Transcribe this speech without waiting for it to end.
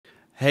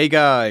Hey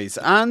guys,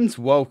 and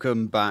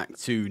welcome back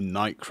to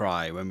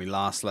Nightcry. When we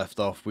last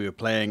left off, we were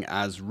playing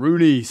as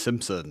Rooney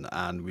Simpson,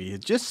 and we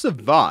had just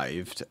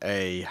survived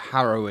a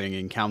harrowing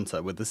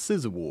encounter with the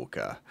Scissor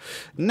Walker.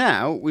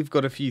 Now, we've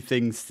got a few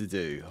things to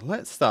do.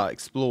 Let's start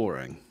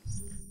exploring.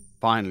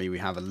 Finally, we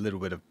have a little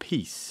bit of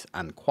peace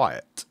and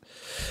quiet.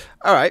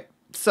 Alright,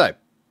 so,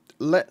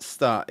 let's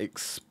start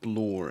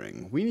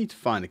exploring. We need to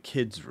find a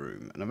kid's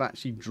room, and I've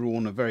actually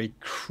drawn a very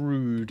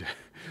crude,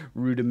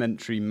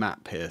 rudimentary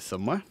map here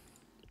somewhere.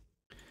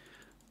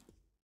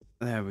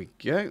 There we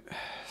go.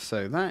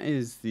 So that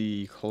is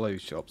the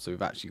clothes shop. So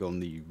we've actually gone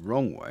the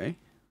wrong way.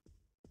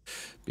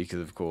 Because,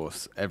 of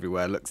course,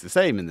 everywhere looks the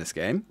same in this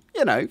game.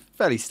 You know,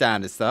 fairly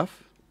standard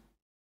stuff.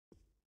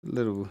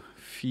 Little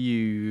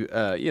few,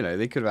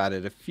 they could have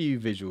added a few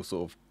visual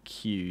sort of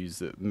cues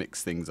that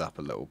mix things up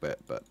a little bit.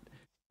 But,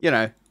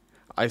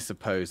 I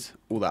suppose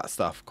all that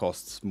stuff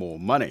costs more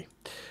money.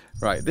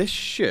 Right, this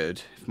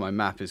should, if my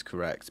map is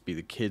correct, be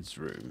the kids'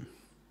 room.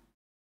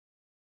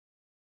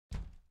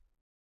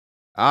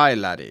 Aye,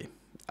 laddie.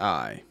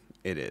 Aye,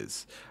 it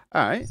is.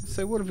 Alright,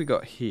 so what have we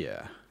got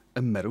here?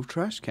 A metal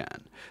trash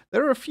can.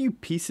 There are a few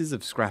pieces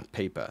of scrap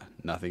paper.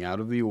 Nothing out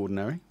of the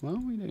ordinary. Well,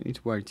 we don't need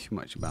to worry too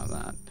much about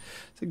that.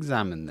 Let's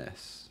examine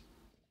this.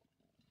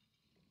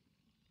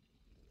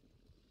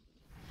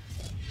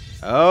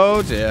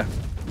 Oh dear.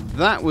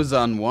 That was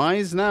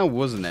unwise now,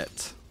 wasn't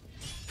it?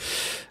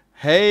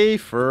 Hey,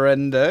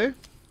 friendo.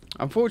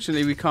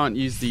 Unfortunately, we can't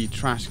use the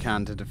trash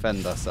can to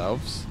defend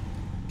ourselves,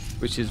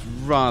 which is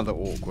rather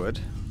awkward,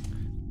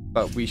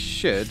 but we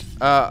should.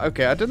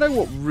 Okay, I don't know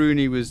what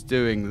Rooney was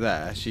doing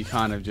there. She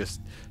kind of just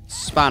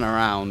span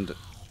around.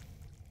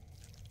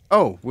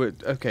 Oh,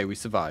 okay, we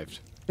survived.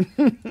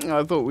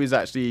 I thought we was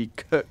actually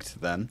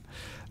cooked then.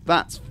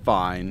 That's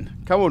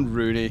fine. Come on,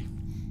 Rooney.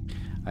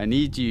 I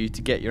need you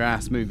to get your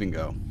ass moving,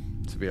 girl,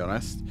 to be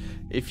honest,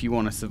 if you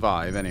want to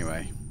survive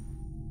anyway.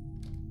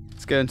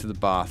 Let's go into the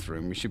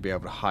bathroom. We should be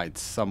able to hide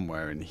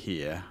somewhere in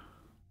here.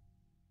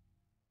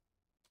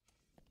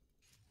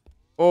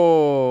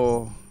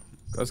 Or,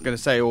 I was going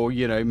to say, or,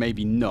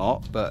 maybe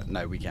not, but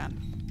no, we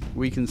can.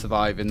 We can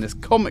survive in this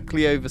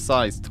comically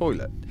oversized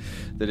toilet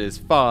that is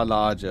far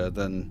larger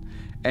than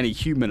any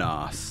human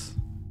arse.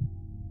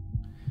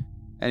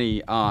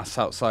 Any arse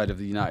outside of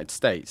the United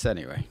States,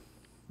 anyway.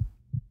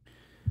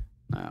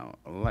 Now,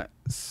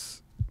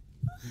 let's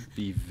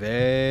be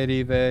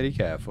very, very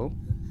careful.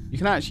 You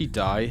can actually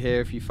die here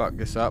if you fuck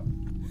this up.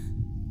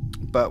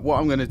 But what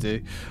I'm going to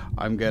do,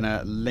 I'm going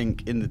to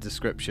link in the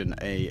description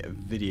a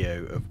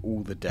video of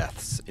all the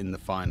deaths in the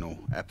final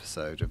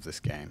episode of this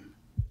game.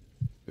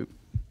 Oop.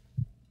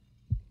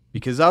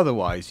 Because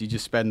otherwise, you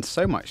just spend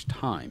so much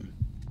time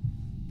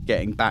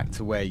getting back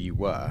to where you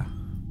were.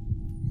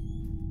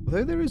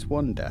 Although there is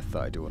one death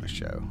that I do want to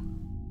show.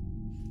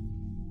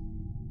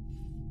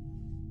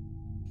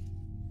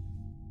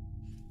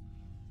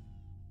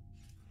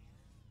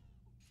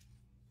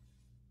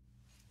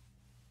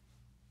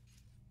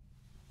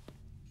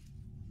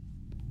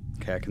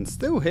 Okay, I can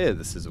still hear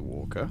the Scissor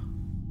Walker.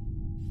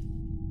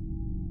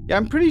 Yeah,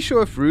 I'm pretty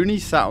sure if Rooney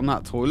sat on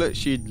that toilet,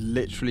 she'd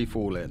literally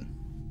fall in.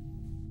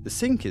 The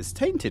sink is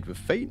tainted with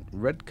faint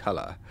red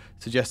colour,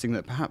 suggesting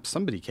that perhaps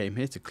somebody came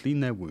here to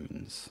clean their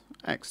wounds.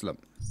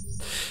 Excellent.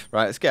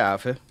 Right, let's get out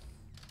of here.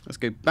 Let's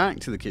go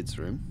back to the kids'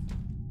 room.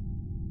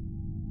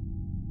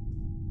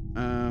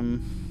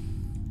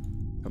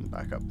 Come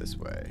back up this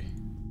way.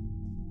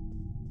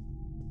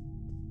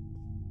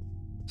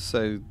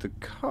 So the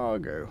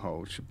cargo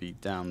hold should be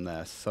down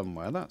there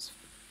somewhere. That's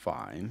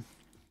fine.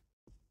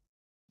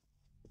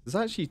 There's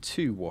actually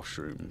 2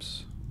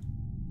 washrooms.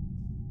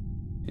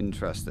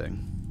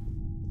 Interesting.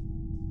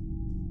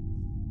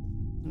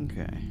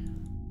 Okay.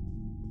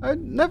 I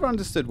never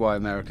understood why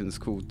Americans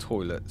call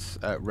toilets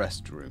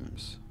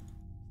restrooms.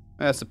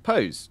 I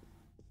suppose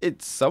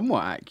it's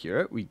somewhat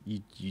accurate.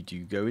 You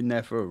do go in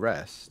there for a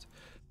rest.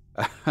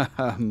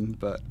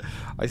 But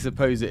I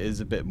suppose it is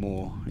a bit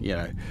more,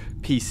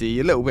 PC,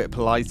 a little bit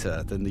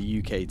politer than the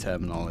UK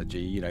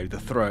terminology. The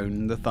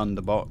throne, the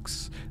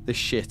thunderbox, the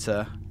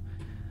shitter,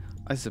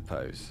 I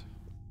suppose.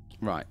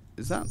 Right,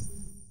 is that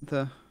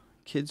the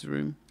kids'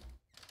 room?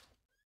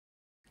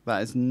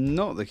 That is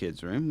not the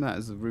kids' room. That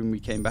is the room we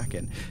came back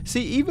in.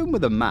 See, even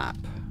with a map,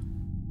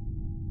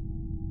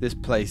 this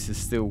place is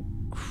still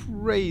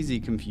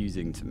crazy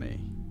confusing to me.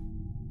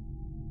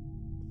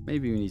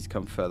 Maybe we need to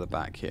come further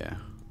back here.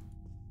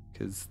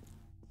 Because,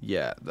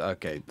 yeah,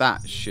 okay,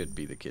 that should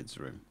be the kids'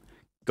 room.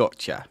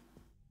 Gotcha.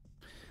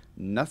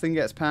 Nothing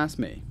gets past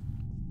me.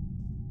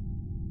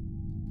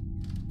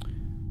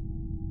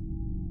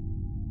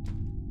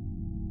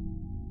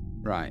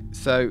 Right,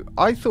 so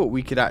I thought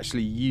we could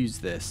actually use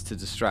this to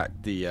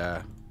distract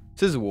the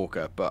Scissor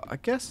Walker, but I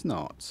guess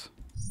not.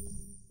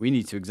 We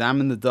need to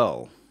examine the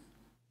doll.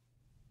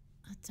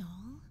 A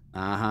doll?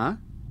 Uh-huh.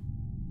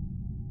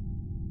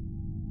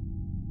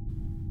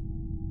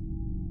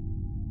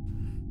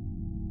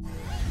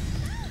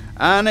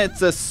 And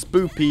it's a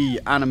spoopy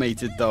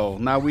animated doll.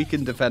 Now we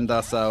can defend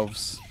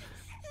ourselves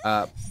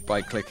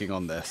by clicking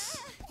on this.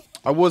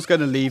 I was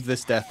going to leave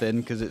this death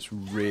in because it's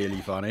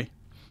really funny.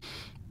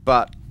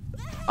 But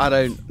I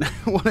don't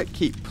want to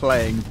keep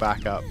playing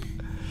back up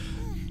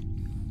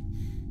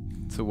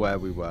to where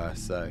we were,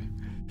 so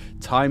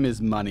time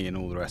is money and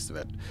all the rest of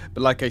it.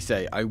 But like I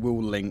say, I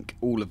will link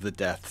all of the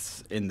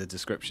deaths in the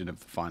description of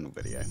the final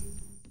video.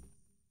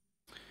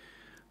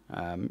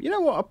 You know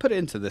what, I'll put it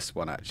into this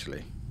one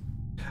actually.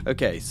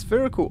 Okay,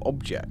 spherical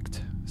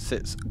object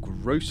sits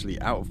grossly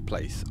out of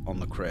place on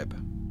the crib.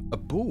 A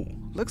ball,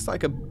 looks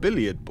like a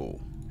billiard ball.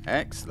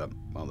 Excellent,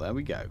 well there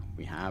we go.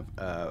 We have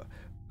a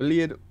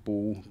billiard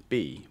ball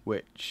B,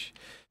 which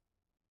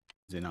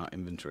is in our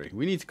inventory.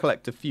 We need to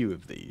collect a few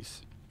of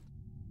these.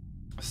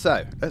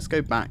 So, let's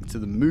go back to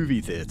the movie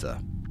theatre,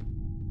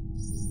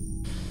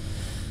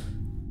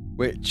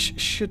 which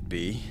should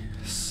be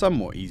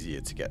somewhat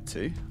easier to get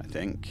to, I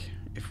think.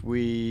 If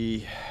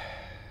we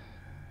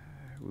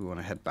want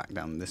to head back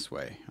down this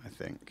way, I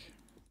think.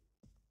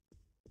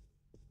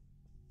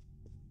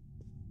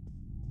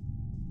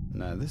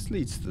 No, this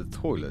leads to the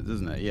toilet,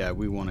 doesn't it? Yeah,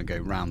 we want to go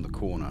round the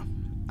corner.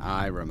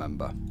 I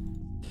remember.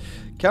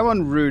 Come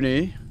on,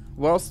 Rooney.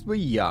 Whilst we're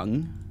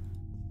young,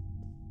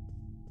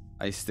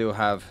 I still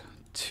have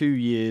 2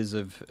 years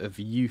of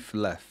youth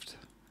left.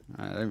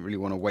 I don't really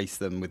want to waste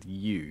them with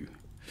you.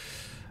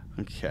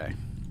 Okay.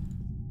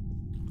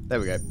 There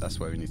we go. That's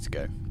where we need to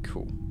go.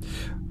 Cool.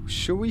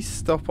 Shall we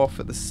stop off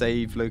at the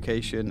save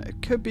location?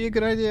 It could be a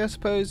good idea, I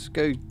suppose.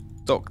 Go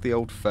dock the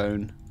old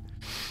phone.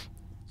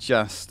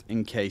 Just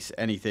in case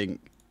anything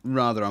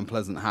rather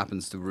unpleasant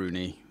happens to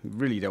Rooney. We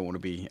really don't want to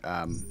be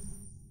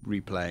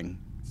replaying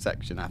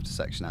section after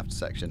section after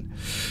section.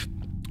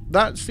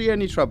 That's the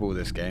only trouble with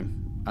this game.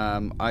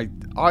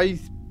 I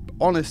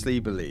honestly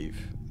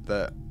believe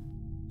that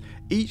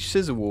each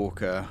Scissor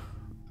Walker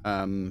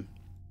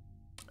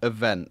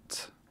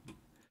event,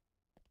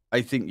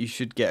 I think you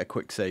should get a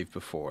quick save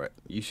before it.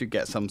 You should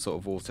get some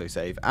sort of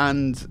autosave.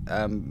 And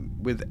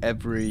with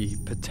every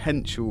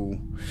potential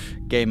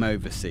game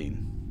over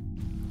scene.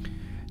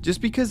 Just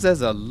because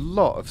there's a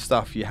lot of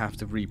stuff you have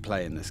to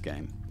replay in this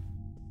game.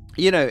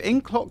 You know,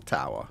 in Clock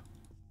Tower,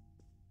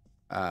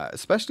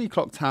 especially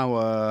Clock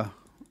Tower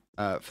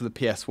for the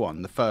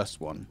PS1, the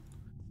first one,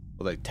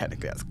 although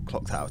technically that's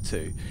Clock Tower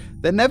 2,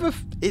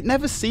 it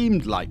never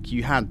seemed like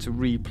you had to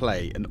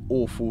replay an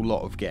awful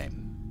lot of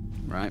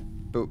game, right?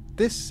 But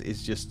this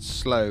is just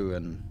slow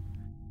and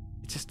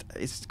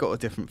it's got a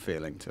different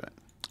feeling to it.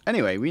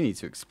 Anyway, we need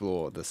to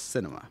explore the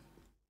cinema.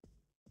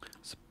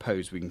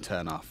 Suppose we can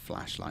turn our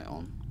flashlight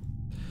on.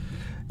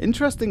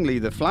 Interestingly,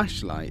 the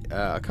flashlight,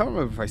 I can't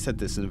remember if I said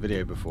this in a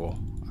video before,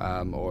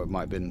 or it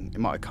might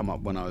have come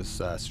up when I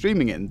was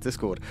streaming it in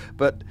Discord,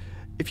 but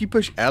if you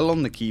push L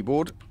on the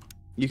keyboard,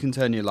 you can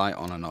turn your light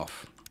on and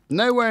off.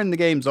 Nowhere in the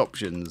game's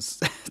options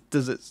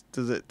does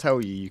it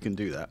tell you can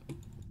do that.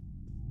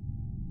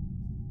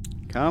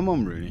 Come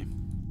on, Rooney.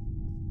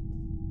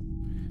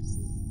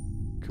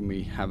 Can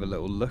we have a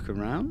little look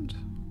around?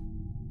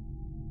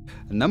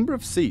 A number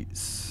of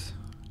seats.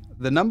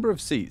 The number of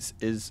seats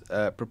is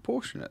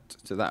proportionate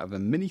to that of a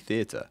mini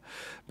theatre,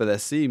 but there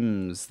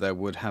seems there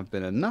would have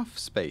been enough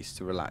space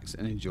to relax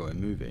and enjoy a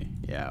movie.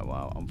 Yeah,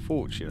 well,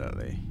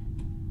 unfortunately,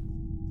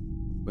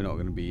 we're not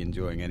going to be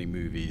enjoying any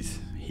movies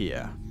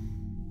here.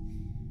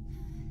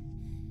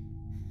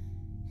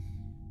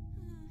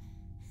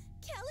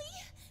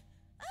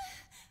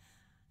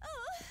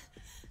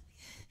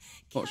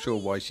 Not sure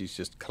why she's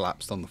just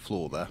collapsed on the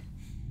floor there.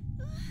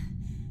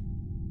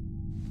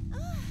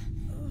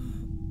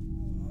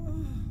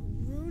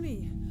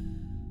 Rooney,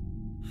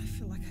 I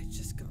feel like I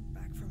just got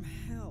back from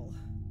hell.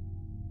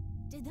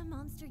 Did the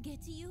monster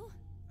get to you?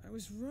 I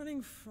was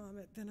running from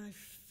it, then I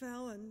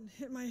fell and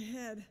hit my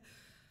head.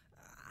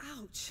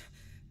 Ouch.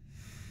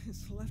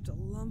 It's left a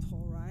lump,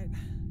 all right.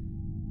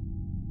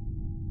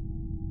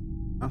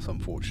 That's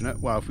unfortunate.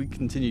 Well, if we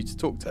continue to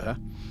talk to her.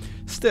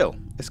 Still,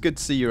 it's good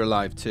to see you're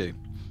alive too.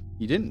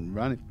 You didn't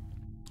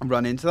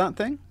run into that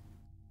thing?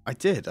 I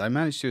did. I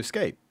managed to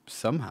escape.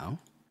 Somehow.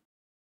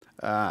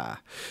 Ah.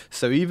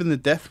 So even the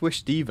Death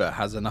Wish Diva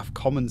has enough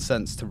common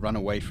sense to run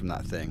away from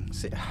that thing.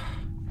 See,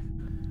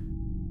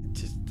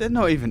 they're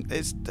not even...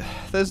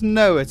 There's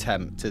no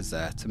attempt, is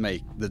there, to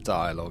make the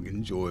dialogue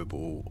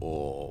enjoyable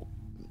or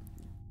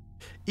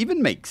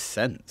even make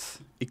sense.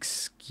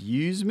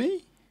 Excuse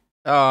me?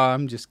 Oh,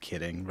 I'm just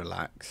kidding.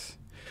 Relax.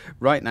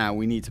 Right now,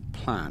 we need to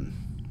plan.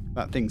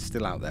 That thing's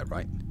still out there,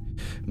 right?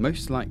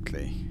 Most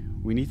likely,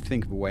 we need to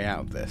think of a way out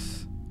of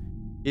this.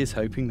 Here's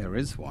hoping there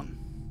is one.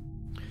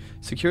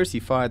 Security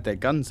fired their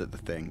guns at the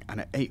thing,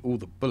 and it ate all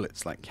the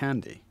bullets like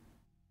candy.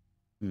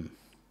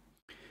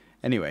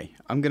 Anyway,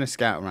 I'm going to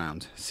scout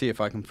around, see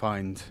if I can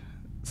find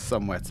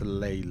somewhere to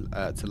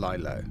lie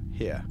low.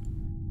 Here.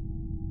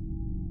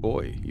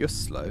 Boy, you're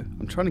slow.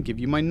 I'm trying to give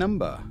you my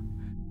number.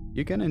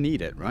 You're going to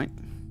need it, right?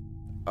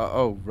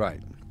 Oh,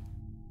 right.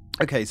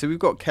 Okay, so we've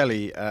got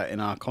Kelly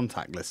in our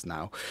contact list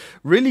now.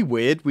 Really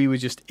weird, we were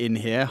just in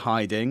here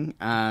hiding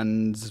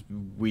and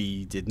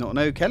we did not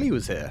know Kelly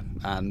was here.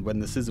 And when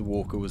the Scissor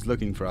Walker was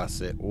looking for us,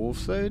 it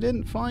also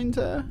didn't find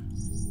her.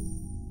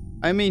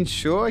 I mean,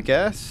 sure, I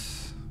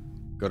guess.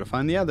 Gotta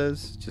find the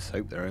others. Just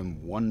hope they're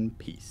in one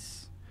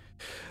piece.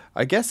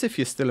 I guess if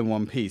you're still in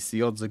one piece,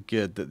 the odds are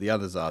good that the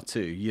others are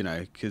too, you know,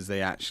 because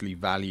they actually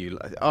value...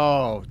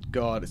 Oh,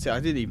 God. See, I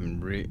didn't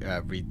even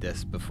read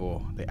this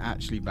before. They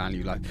actually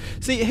value life.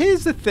 See,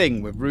 here's the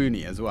thing with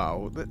Rooney as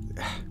well. That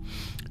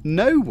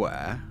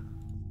nowhere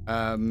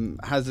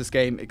has this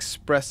game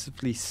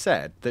expressively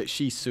said that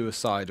she's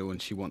suicidal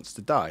and she wants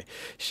to die.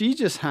 She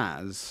just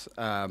has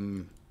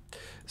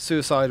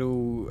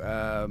suicidal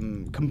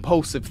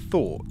compulsive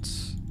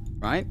thoughts,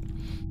 right?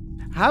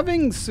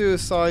 Having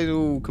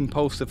suicidal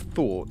compulsive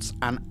thoughts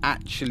and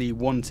actually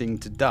wanting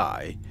to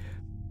die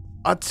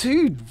are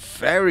two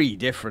very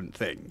different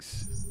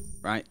things,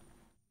 right?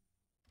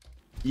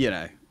 You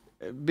know,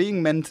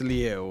 being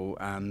mentally ill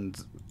and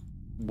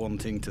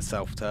wanting to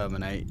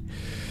self-terminate,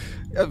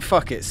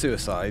 fuck it,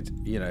 suicide,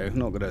 you know, I'm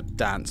not going to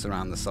dance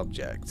around the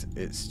subject.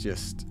 It's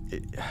just,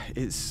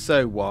 it's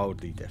so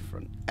wildly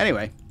different.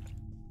 Anyway,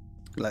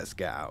 let's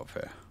get out of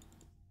here.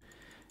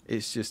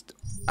 It's just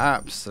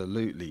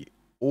absolutely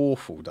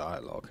awful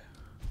dialogue.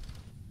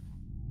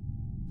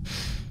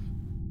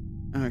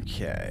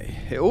 Okay.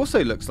 It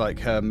also looks like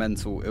her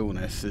mental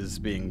illness is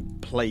being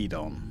played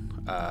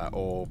on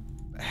or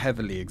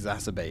heavily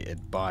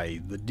exacerbated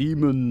by the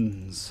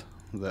demons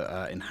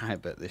that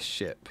inhabit this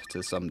ship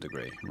to some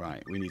degree.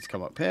 Right, we need to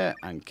come up here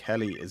and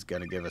Kelly is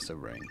going to give us a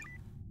ring.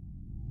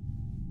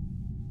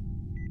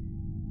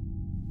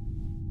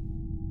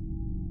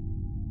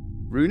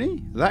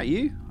 Rooney, is that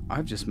you?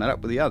 I've just met up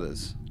with the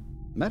others.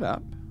 Met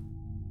up?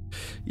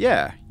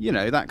 Yeah, you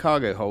know, that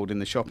cargo hold in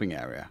the shopping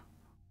area.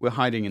 We're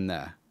hiding in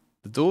there.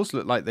 The doors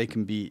look like they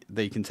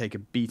can take a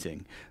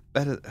beating.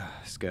 Better...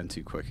 it's going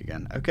too quick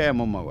again. Okay,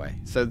 I'm on my way.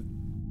 So,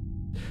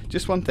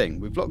 just one thing.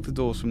 We've locked the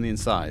doors from the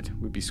inside.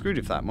 We'd be screwed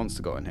if that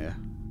monster got in here.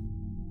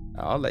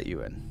 I'll let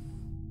you in.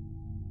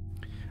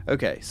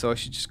 Okay, so I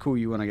should just call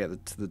you when I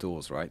get to the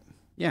doors, right?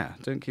 Yeah,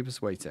 don't keep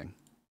us waiting.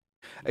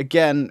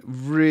 Again,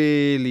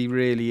 really,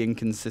 really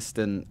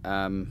inconsistent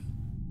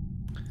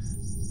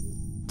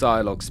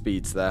dialogue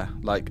speeds there.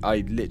 Like,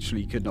 I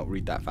literally could not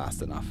read that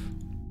fast enough.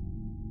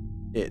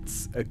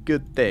 It's a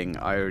good thing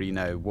I already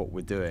know what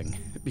we're doing,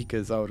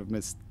 because I would have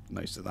missed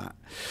most of that.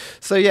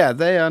 So yeah,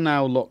 they are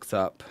now locked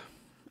up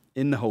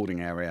in the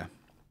holding area,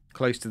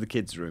 close to the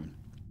kids' room.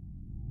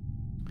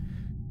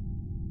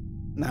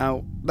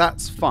 Now,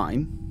 that's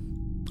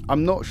fine.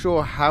 I'm not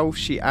sure how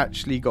she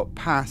actually got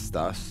past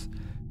us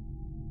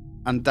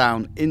and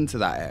down into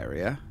that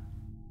area.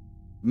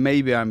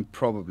 Maybe I'm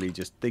probably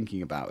just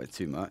thinking about it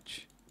too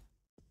much.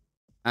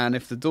 And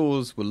if the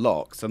doors were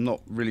locked, I'm not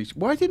really...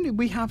 Why didn't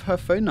we have her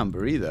phone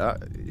number either?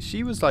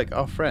 She was like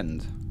our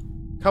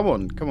friend. Come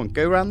on,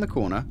 go around the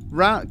corner.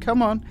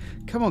 Come on,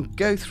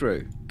 go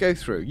through. Go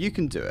through. You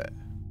can do it.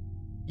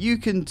 You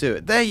can do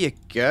it. There you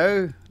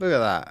go. Look at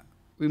that.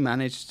 We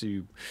managed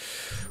to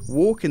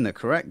walk in the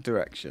correct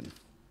direction.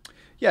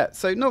 Yeah,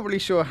 so not really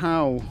sure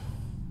how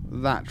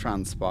that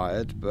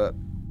transpired, but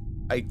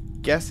I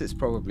guess it's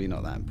probably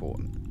not that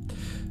important.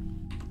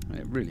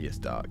 It really is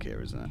dark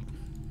here, isn't it?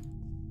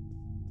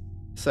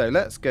 So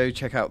let's go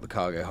check out the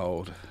cargo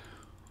hold.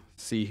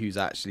 See who's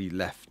actually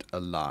left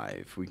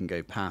alive. We can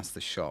go past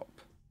the shop.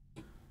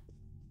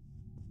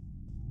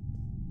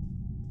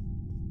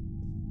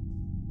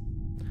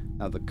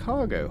 Now the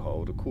cargo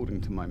hold, according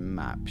to my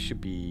map,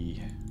 should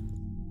be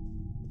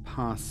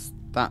past...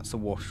 That's a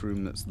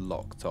washroom that's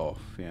locked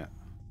off, yeah.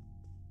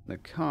 The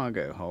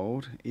cargo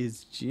hold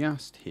is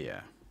just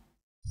here.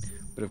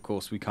 But of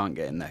course we can't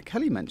get in there.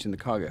 Kelly mentioned the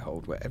cargo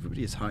hold where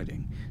everybody is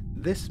hiding.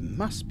 This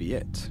must be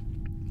it.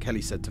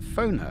 Kelly said to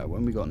phone her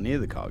when we got near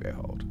the cargo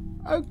hold.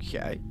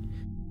 Okay,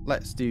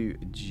 let's do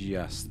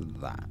just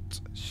that,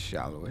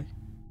 shall we?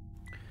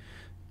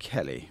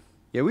 Kelly.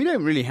 Yeah, we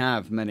don't really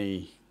have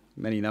many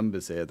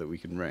numbers here that we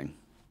can ring.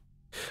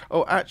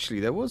 Oh, actually,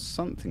 there was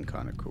something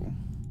kind of cool.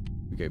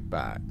 We go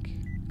back.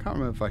 Can't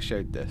remember if I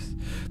showed this.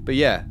 But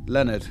yeah,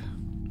 Leonard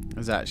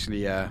is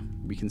actually,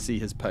 we can see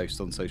his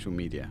post on social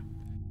media.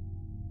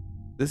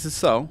 This is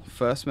Sol,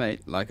 first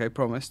mate, like I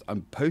promised.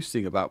 I'm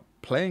posting about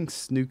playing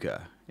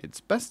snooker. It's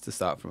best to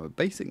start from a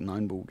basic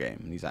 9-ball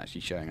game. And he's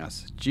actually showing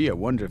us. Gee, I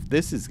wonder if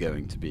this is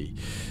going to be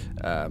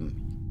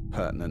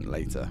pertinent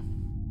later.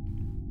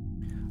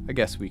 I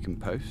guess we can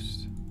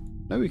post.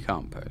 No, we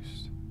can't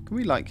post. Can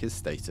we like his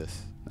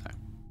status? No.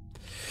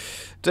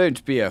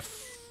 Don't be a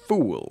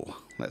fool.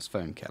 Let's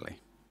phone Kelly.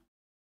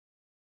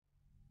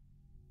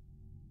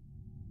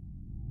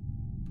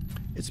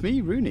 It's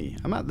me, Rooney.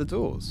 I'm at the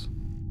doors.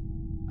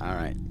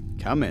 Alright,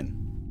 come in.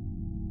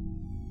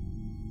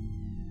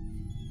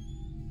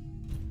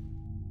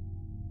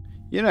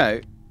 You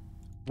know,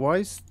 why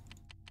is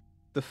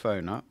the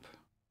phone up?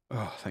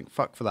 Oh, thank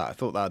fuck for that. I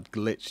thought that had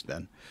glitched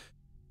then.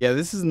 Yeah,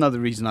 this is another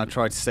reason I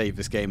try to save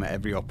this game at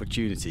every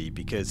opportunity,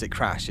 because it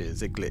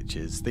crashes, it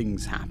glitches,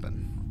 things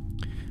happen.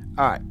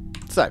 Alright,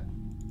 so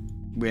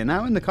we're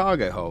now in the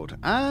cargo hold,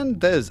 and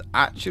there's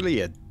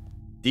actually a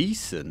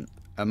decent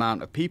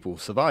amount of people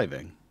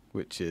surviving,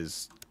 which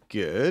is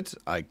good,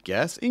 I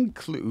guess.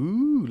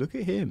 Ooh, look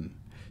at him.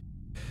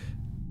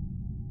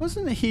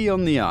 Wasn't he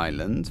on the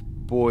island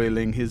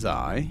boiling his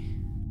eye?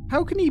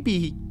 How can he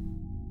be...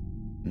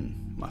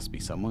 must be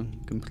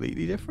someone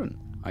completely different,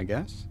 I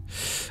guess.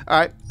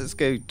 Alright, let's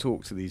go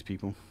talk to these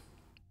people.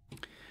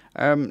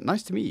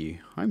 Nice to meet you.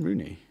 I'm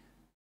Rooney.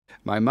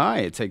 My,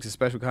 it takes a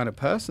special kind of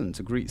person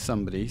to greet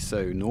somebody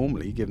so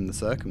normally, given the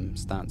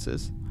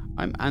circumstances.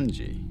 I'm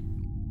Angie.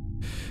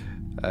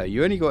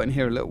 You only got in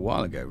here a little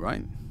while ago,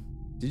 right?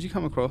 Did you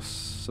come across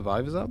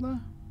survivors out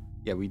there?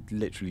 Yeah, we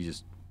literally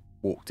just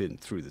walked in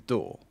through the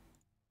door.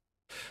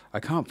 I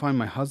can't find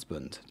my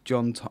husband.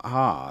 John...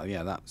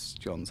 yeah, that's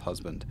John's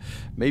husband.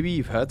 Maybe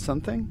you've heard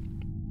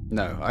something?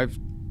 No, I've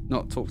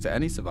not talked to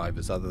any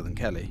survivors other than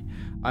Kelly.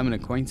 I'm an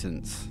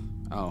acquaintance.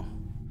 Oh.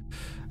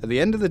 At the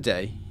end of the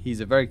day,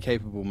 he's a very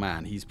capable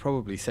man. He's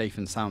probably safe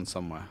and sound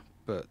somewhere,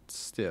 but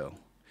still.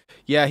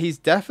 Yeah, he's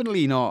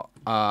definitely not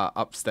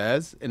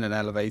upstairs in an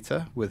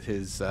elevator with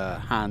his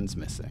hands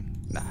missing.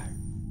 No.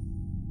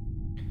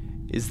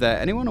 Is there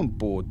anyone on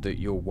board that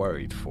you're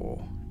worried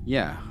for?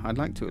 Yeah, I'd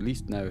like to at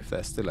least know if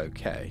they're still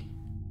okay.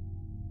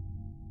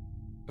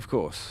 Of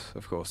course.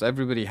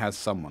 Everybody has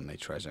someone they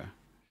treasure.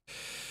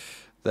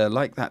 They're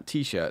like that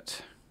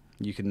t-shirt.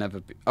 You can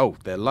never be... Oh,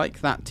 they're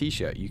like that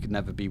t-shirt you can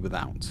never be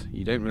without.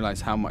 You don't realize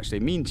how much they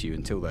mean to you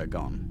until they're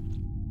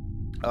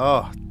gone.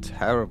 Oh,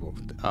 terrible.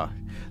 Oh,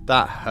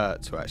 that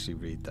hurt to actually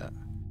read that.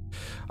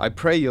 I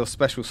pray your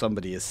special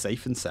somebody is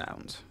safe and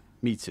sound.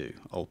 Me too.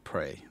 I'll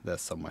pray they're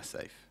somewhere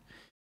safe.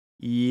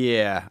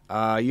 Yeah,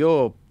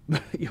 your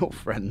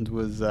friend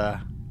was,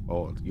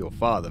 or your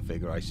father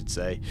figure I should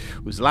say,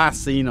 was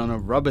last seen on a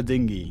rubber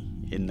dinghy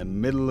in the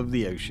middle of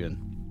the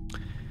ocean.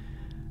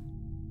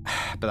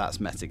 But that's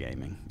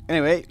metagaming.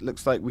 Anyway,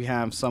 looks like we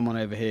have someone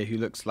over here who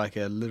looks like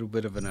a little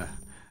bit of an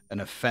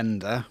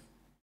offender.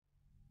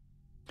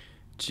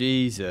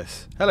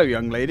 Jesus. Hello,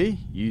 young lady.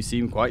 You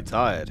seem quite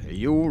tired. Are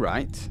you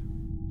alright?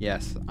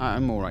 Yes,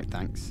 I'm alright,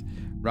 thanks.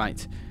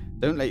 Right.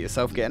 Don't let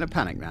yourself get in a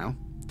panic now.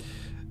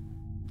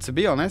 To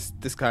be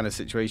honest, this kind of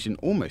situation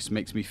almost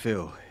makes me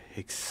feel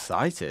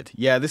excited.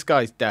 Yeah, this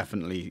guy's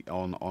definitely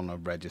on a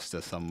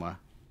register somewhere.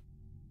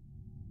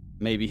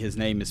 Maybe his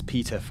name is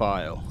Peter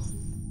File.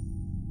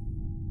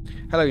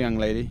 Hello, young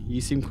lady.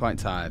 You seem quite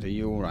tired. Are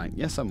you alright?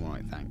 Yes, I'm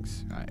alright,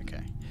 thanks. Right,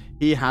 okay.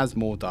 He has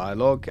more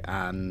dialogue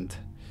and...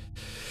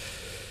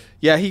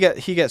 yeah, he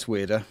gets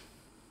weirder.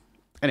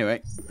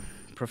 Anyway,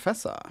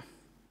 Professor.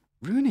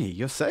 Rooney,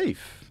 you're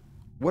safe.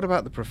 What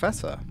about the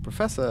Professor?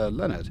 Professor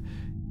Leonard.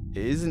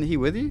 Isn't he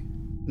with you?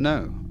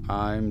 No,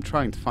 I'm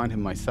trying to find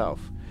him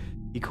myself.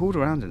 He called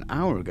around an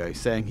hour ago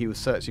saying he was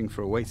searching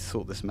for a way to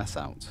sort this mess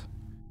out.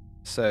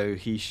 So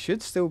he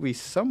should still be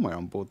somewhere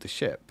on board the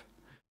ship.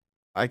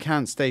 I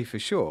can't say for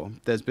sure.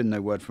 There's been no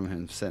word from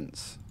him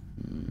since.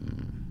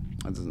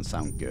 That doesn't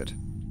sound good.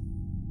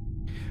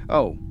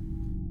 Oh,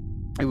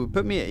 it would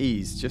put me at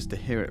ease just to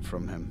hear it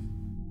from him.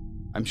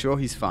 I'm sure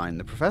he's fine.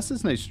 The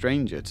Professor's no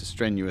stranger to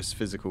strenuous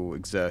physical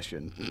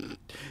exertion.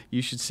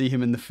 You should see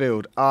him in the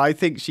field. I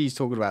think she's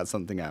talking about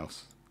something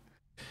else.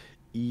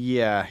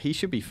 Yeah, he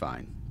should be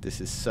fine. This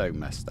is so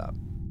messed up.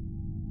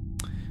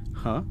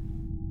 Huh?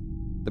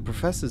 The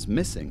Professor's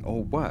missing,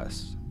 or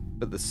worse.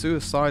 But the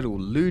suicidal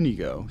loony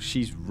girl,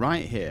 she's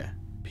right here.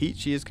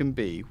 Peachy as can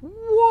be.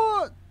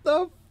 What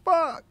the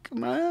fuck,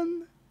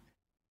 man?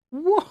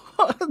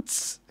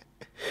 What?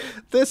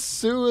 The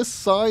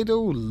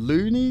suicidal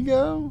loony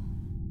girl?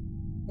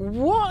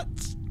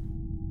 What?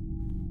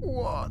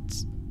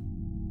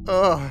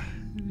 Ugh.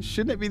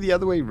 Shouldn't it be the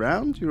other way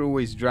round? You're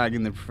always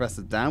dragging the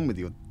Professor down with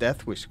your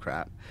death wish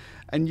crap,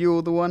 and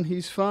you're the one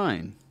who's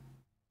fine.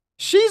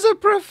 She's a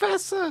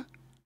professor!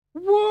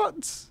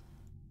 What?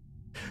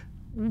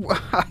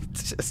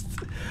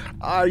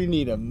 I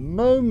need a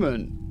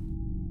moment.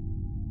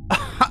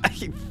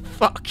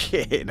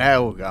 Fucking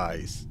hell,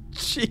 guys.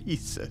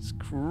 Jesus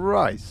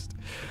Christ.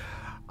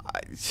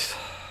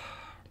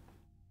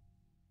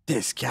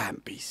 This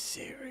can't be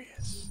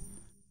serious.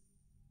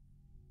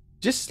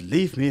 Just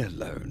leave me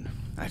alone.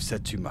 I've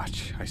said too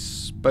much. I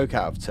spoke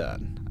out of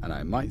turn, and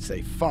I might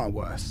say far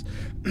worse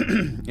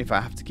if I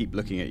have to keep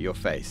looking at your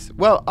face.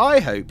 Well,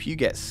 I hope you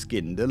get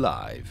skinned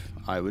alive.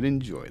 I would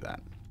enjoy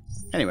that.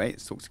 Anyway,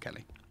 let's talk to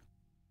Kelly.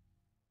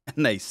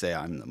 And they say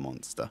I'm the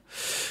monster.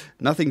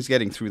 Nothing's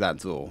getting through that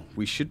door.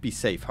 We should be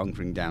safe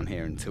hunkering down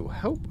here until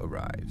help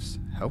arrives.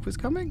 Help is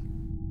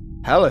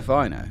coming? Hell if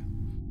I know.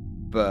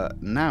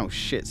 But now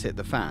shit's hit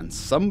the fan.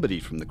 Somebody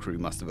from the crew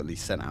must have at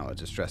least sent out a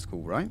distress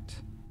call,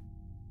 right?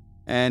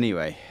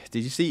 Anyway,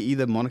 did you see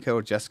either Monica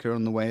or Jessica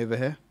on the way over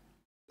here?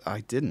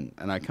 I didn't,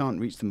 and I can't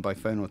reach them by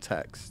phone or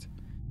text.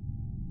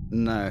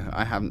 No,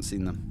 I haven't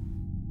seen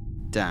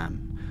them.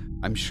 Damn.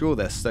 I'm sure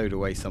they're stowed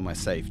away somewhere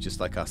safe, just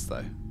like us,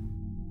 though.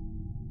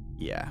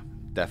 Yeah,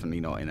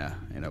 definitely not in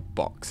a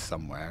box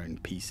somewhere in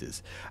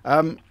pieces.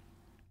 Oh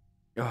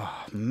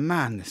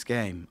man, this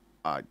game.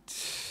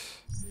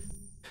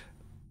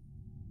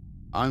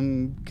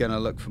 I'm gonna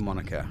look for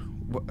Monica.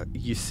 What,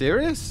 you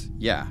serious?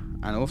 Yeah,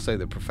 and also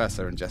the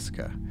Professor and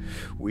Jessica.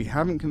 We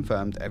haven't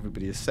confirmed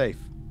everybody is safe.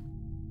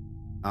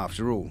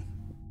 After all,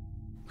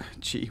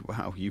 Gee,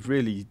 wow, you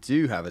really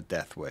do have a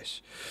death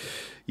wish.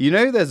 You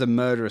know there's a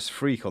murderous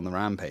freak on the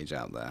rampage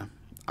out there.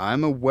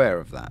 I'm aware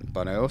of that,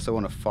 but I also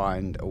want to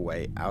find a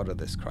way out of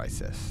this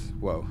crisis.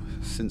 Well,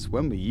 since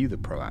when were you the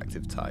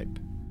proactive type?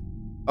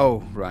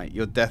 Oh, right,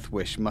 your death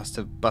wish must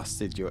have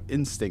busted your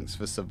instincts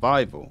for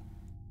survival.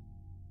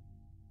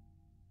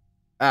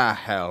 Ah,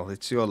 hell,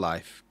 it's your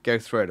life. Go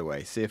throw it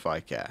away, see if I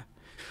care.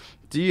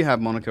 Do you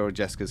have Monica or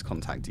Jessica's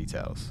contact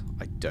details?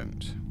 I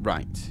don't.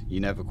 Right,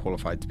 you never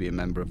qualified to be a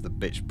member of the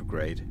bitch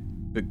brigade.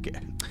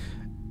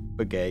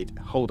 Brigade.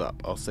 Hold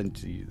up, I'll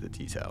send you the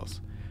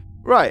details.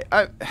 Right,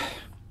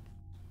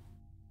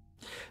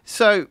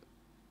 so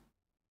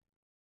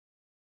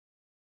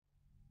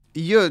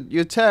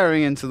you're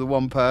tearing into the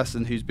one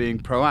person who's being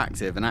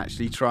proactive and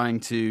actually trying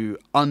to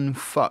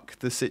unfuck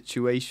the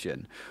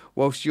situation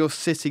whilst you're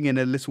sitting in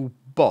a little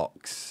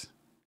box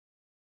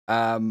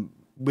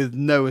with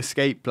no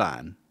escape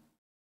plan.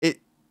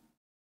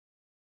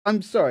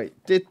 I'm sorry,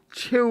 did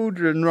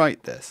children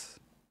write this?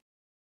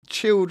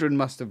 Children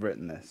must have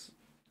written this.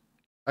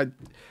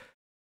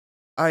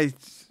 I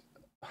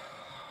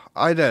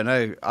don't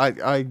know.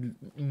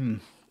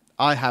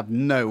 I have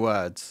no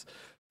words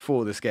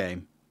for this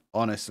game,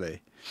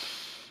 honestly.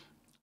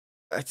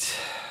 I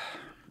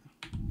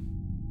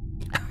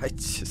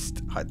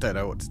don't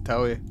know what to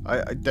tell you.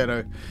 I don't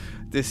know.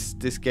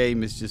 This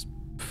game is just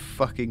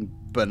fucking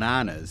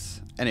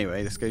bananas.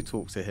 Anyway, let's go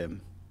talk to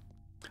him.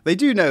 They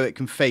do know it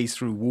can phase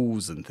through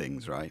walls and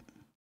things, right?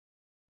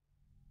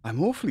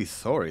 I'm awfully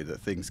sorry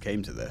that things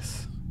came to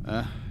this.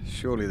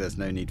 Surely there's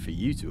no need for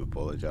you to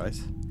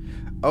apologise.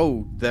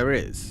 Oh, there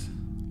is.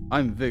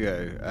 I'm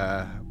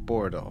Viggo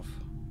Borodov.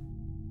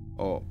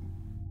 Or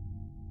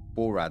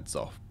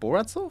Boradzov.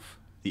 Boradzov?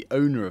 The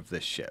owner of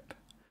this ship.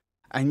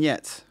 And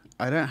yet,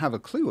 I don't have a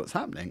clue what's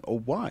happening or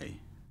why.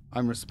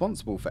 I'm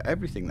responsible for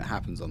everything that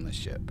happens on this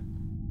ship.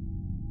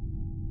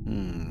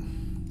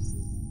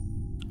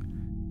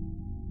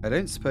 I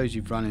don't suppose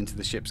you've run into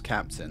the ship's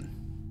captain.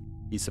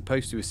 He's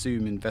supposed to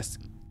assume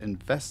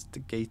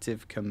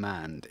investigative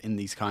command in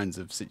these kinds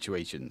of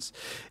situations.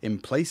 In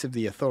place of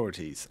the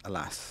authorities,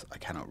 alas, I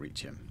cannot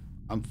reach him.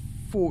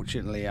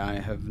 Unfortunately, I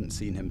haven't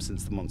seen him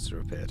since the monster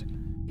appeared.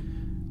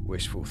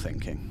 Wishful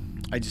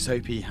thinking. I just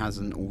hope he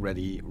hasn't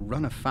already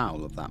run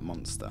afoul of that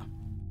monster.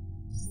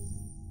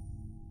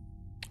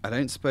 I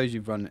don't suppose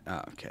you've run...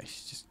 Oh, okay,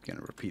 she's just going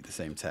to repeat the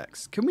same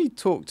text. Can we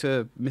talk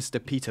to Mr.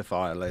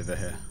 Peterfile over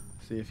here?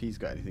 See if he's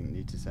got anything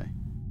new to say.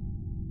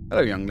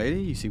 Hello, young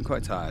lady. You seem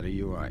quite tired. Are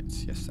you alright?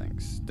 Yes,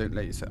 thanks. Don't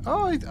let yourself...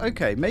 Oh,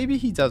 okay. Maybe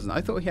he doesn't. I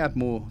thought he had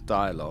more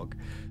dialogue.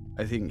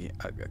 I think...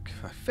 I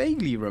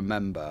vaguely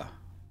remember...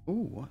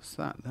 Ooh, what's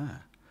that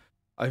there?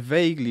 I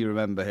vaguely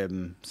remember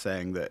him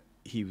saying that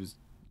he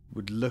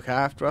would look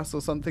after us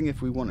or something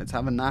if we wanted to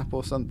have a nap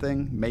or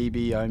something.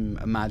 Maybe I'm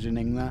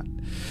imagining that.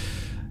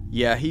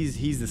 Yeah,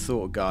 he's the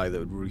sort of guy that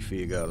would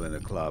roofie a girl in a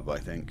club, I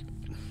think.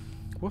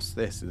 What's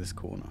this in this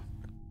corner?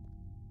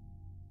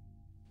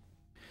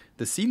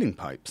 The ceiling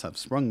pipes have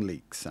sprung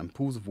leaks and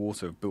pools of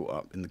water have built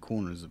up in the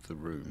corners of the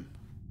room.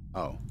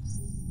 Oh.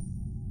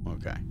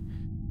 Okay.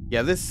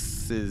 Yeah,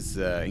 this is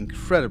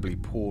incredibly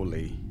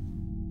poorly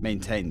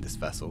maintained, this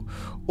vessel.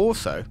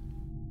 Also,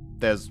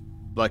 there's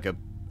like a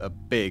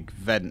big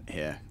vent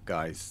here,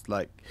 guys.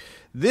 Like,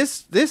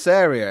 this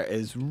area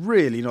is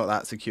really not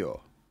that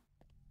secure.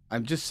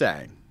 I'm just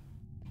saying.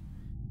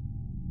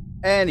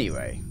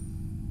 Anyway.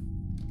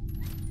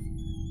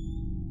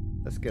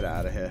 Let's get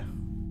out of here.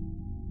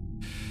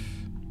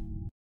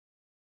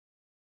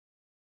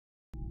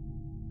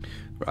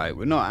 Right,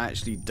 we're not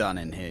actually done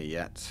in here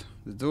yet.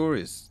 The door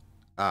is...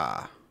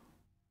 Ah.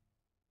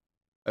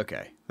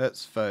 Okay,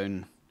 let's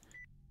phone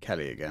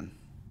Kelly again.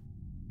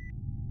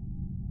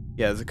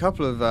 Yeah, there's a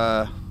couple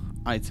of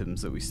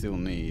items that we still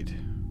need.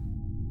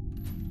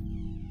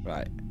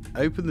 Right,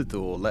 open the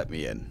door, let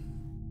me in.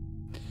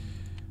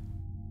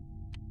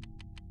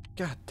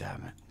 God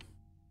damn it.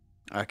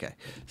 Okay,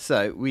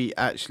 so we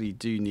actually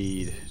do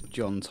need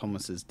John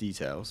Thomas's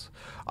details.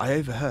 I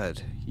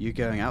overheard you're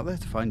going out there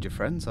to find your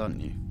friends, aren't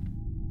you?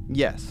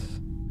 Yes.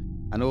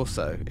 And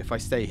also, if I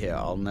stay here,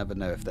 I'll never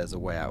know if there's a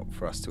way out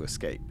for us to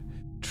escape.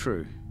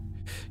 True.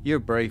 You're a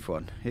brave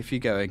one. If you're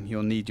going,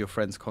 you'll need your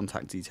friend's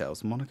contact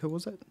details. Monica,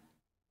 was it?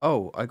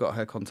 Oh, I got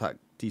her contact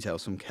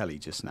details from Kelly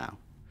just now.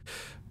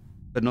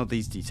 But not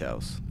these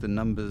details. The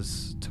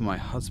numbers to my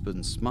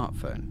husband's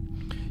smartphone.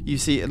 You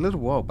see, a little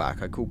while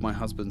back, I called my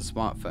husband's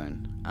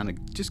smartphone, and I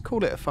just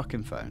called it a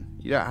fucking phone.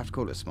 You don't have to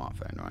call it a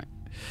smartphone, right?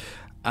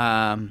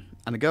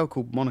 And a girl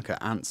called Monica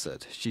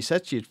answered. She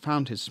said she had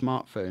found his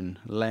smartphone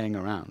laying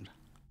around.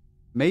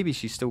 Maybe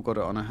she's still got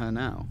it on her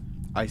now.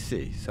 I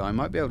see. So I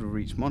might be able to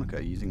reach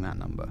Monica using that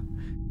number.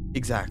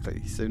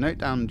 Exactly. So note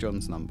down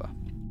John's number.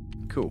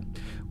 Cool.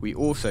 We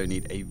also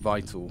need a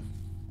vital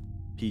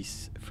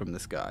piece from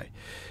this guy.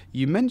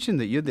 You mentioned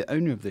that you're the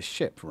owner of this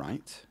ship,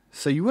 right?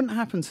 So you wouldn't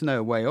happen to know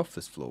a way off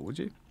this floor, would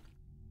you?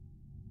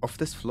 Off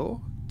this floor?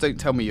 Don't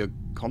tell me you're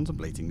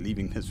contemplating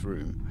leaving this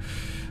room.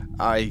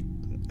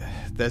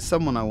 There's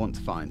someone I want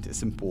to find.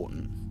 It's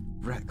important.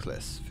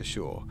 reckless for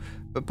sure,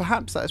 but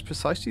perhaps that is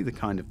precisely the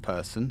kind of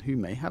person who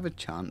may have a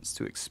chance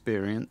to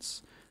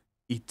experience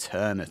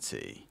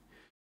eternity.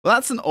 Well,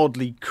 that's an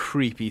oddly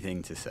creepy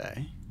thing to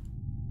say.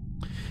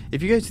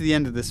 If you go to the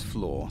end of this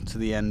floor, to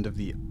the end of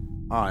the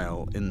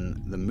aisle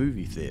in the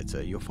movie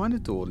theatre, you'll find a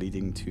door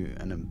leading to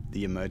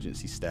the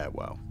emergency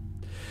stairwell.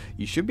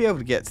 You should be able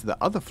to get to the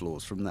other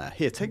floors from there.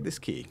 Here, take this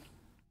key.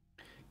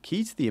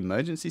 Key to the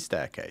emergency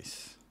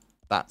staircase.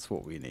 That's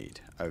what we need.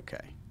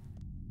 Okay.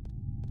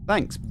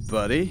 Thanks,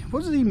 buddy.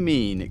 What does he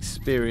mean,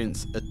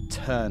 experience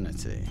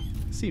eternity?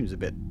 Seems a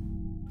bit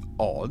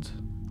odd,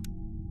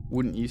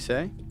 wouldn't you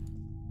say?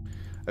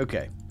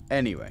 Okay,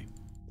 anyway.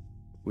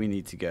 We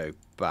need to go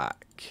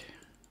back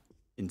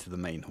into the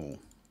main hall.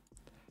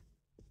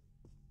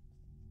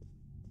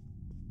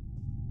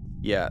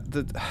 Yeah,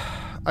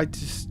 I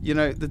just, you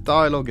know, the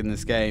dialogue in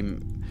this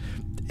game,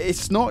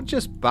 it's not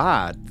just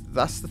bad.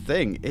 That's the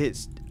thing.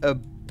 It's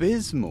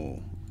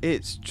abysmal.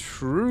 It's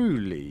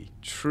truly,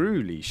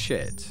 truly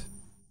shit.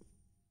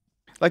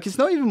 Like, it's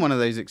not even one of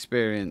those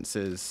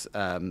experiences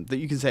that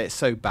you can say it's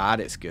so bad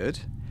it's good.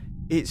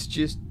 It's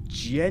just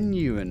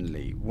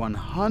genuinely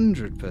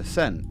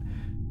 100%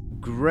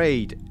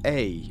 grade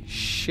A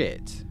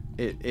shit.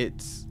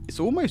 It's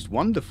almost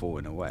wonderful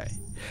in a way.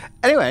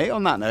 Anyway,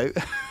 on that note,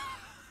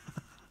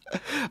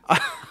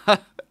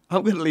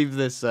 I'm going to leave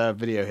this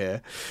video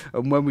here,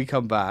 and when we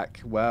come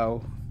back,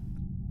 well,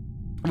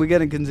 we're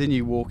going to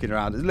continue walking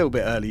around. It's a little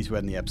bit early to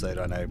end the episode,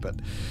 I know, but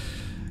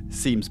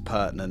seems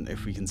pertinent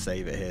if we can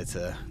save it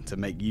here to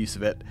make use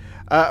of it.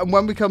 And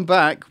when we come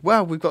back,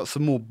 well, we've got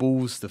some more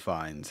balls to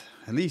find.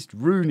 At least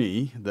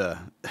Rooney, the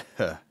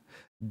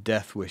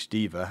Death Wish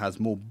Diva, has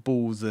more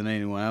balls than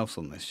anyone else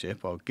on this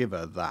ship. I'll give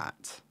her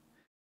that.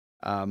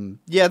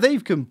 Yeah,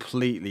 they've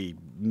completely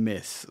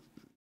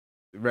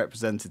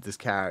misrepresented this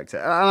character.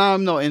 And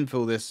I'm not in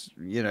for this,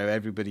 you know,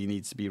 everybody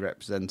needs to be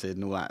represented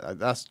and all that.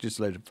 That's just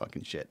a load of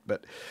fucking shit.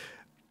 But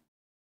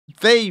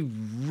they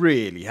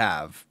really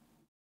have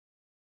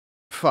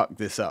fucked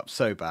this up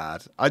so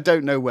bad. I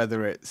don't know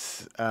whether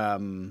it's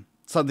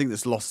something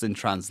that's lost in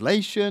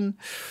translation,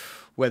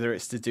 whether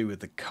it's to do with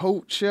the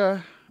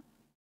culture.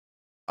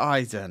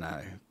 I don't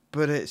know,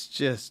 but it's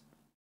just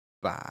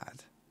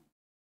bad.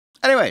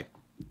 Anyway,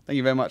 thank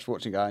you very much for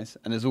watching, guys,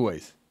 and as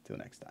always, till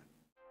next time.